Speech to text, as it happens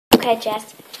Okay,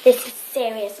 Jess, this is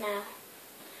serious now.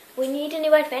 We need a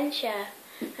new adventure.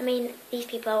 I mean, these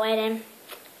people are waiting.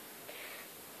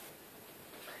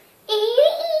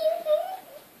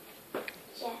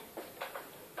 Jess,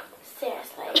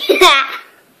 seriously. It's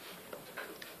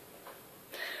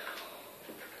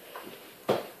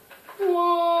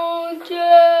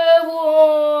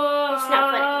not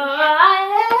funny.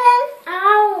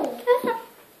 Ow!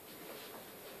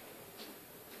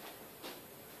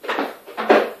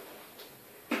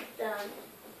 Done.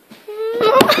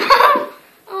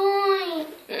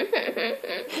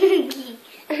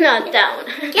 No, don't.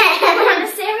 I'm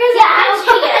serious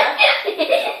adventure.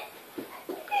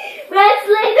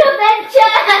 Wrestling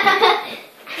adventure.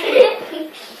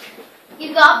 You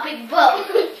got a big butt.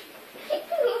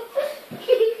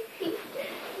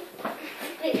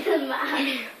 Big man.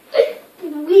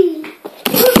 Wee.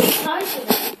 Sorry for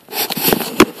that.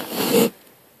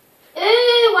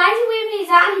 Ooh, why is he waving his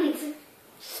hands?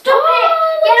 Stop it!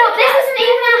 Get up, this isn't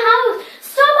even a house.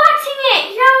 Stop acting it!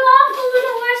 You're an awful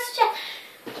little worse Jess.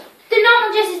 The normal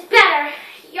Jess is better.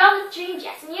 You're the dream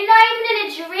Jess, and you're not even in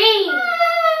a dream.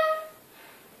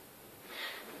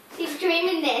 She's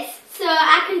dreaming this, so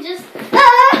I can just...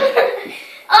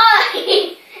 Oh,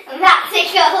 that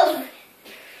tickles.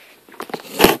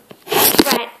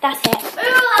 Right, that's it.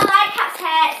 Ooh, I like cat's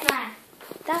hair, it's nice.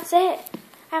 That's it.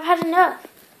 I've had enough.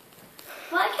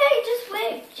 Why can't you just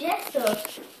wake Jess up?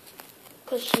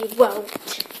 Because she won't.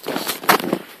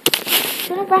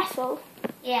 You want to wrestle?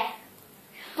 Yeah.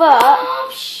 But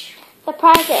the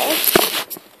prize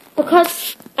is,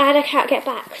 because I can't get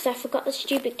back because I forgot the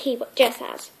stupid key what Jess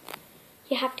has,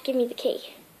 you have to give me the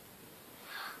key.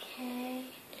 Okay.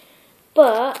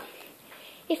 But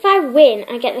if I win,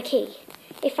 I get the key.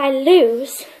 If I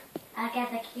lose, I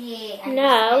get the key and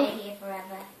stay here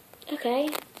forever. Okay,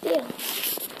 deal.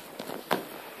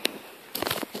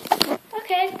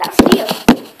 Okay, that's a deal.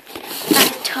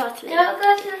 That's totally. Don't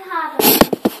go too hard on me.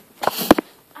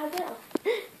 I will.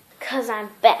 Because I'm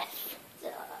Beth.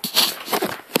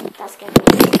 That's good.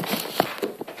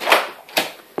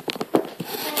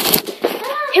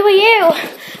 Who are you?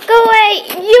 Go away.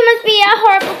 You must be a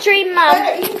horrible dream mum.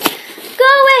 Go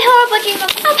away, horrible dream mum.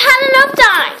 I've had enough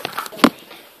time.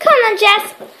 Come on, Jess.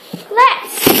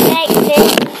 Let's make this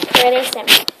really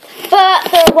simple. But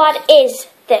the what is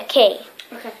the key?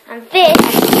 Okay. And this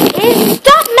is...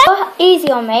 Stop! Easy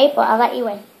on me, but I'll let you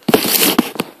win.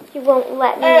 You won't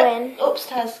let me win.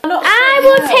 Upstairs. I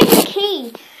will take the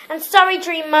key. I'm sorry,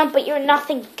 Dream Mum, but you're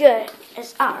nothing good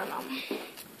as our mum.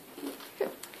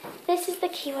 This is the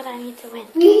key what I need to win.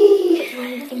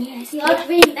 You're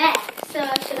Dream Beth, so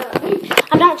shut up.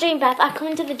 I'm not Dream Beth. I've come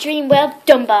into the dream world,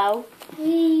 Dumbo.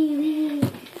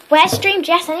 Where's Dream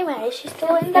Jess anyway? Is she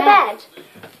still in the bed?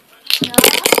 No.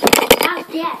 That's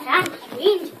Jess. I'm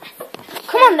Dream Jess.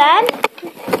 Come on then.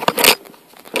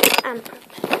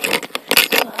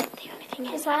 The only thing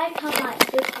is I can't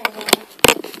like this anymore.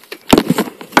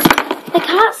 They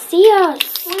can't see us.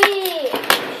 Wait.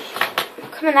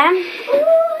 Come on then. Ooh,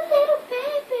 little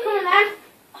baby. Come on then.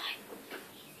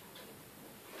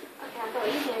 Okay, I've got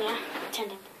you doing, yeah. Turn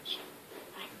down.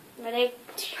 Right. Ready?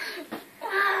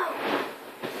 Ow.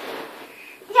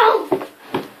 No.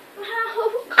 Ow.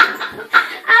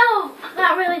 Ow.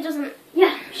 That really doesn't.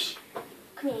 Yeah. Shh.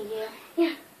 Come here, you.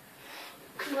 Yeah.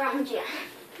 Come around you.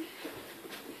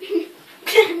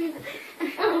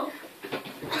 Oh.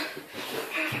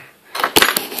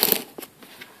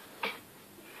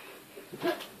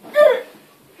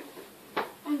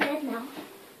 I'm dead now.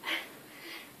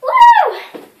 Woo!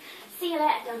 See you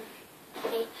later, Dun.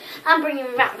 Okay. I'm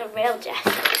bringing back the real Jess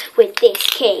with this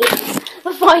key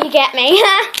before you get me.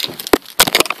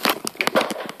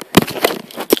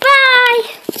 Bye!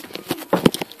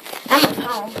 I'm at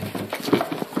home.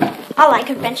 I like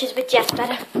adventures with Jess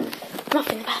better. I'm off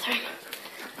in the bathroom.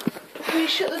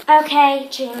 Okay,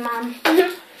 Dream Mum.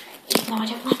 Even though I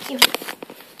don't like you.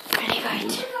 Ready,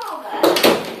 right.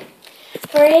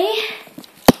 3,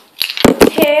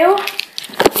 2,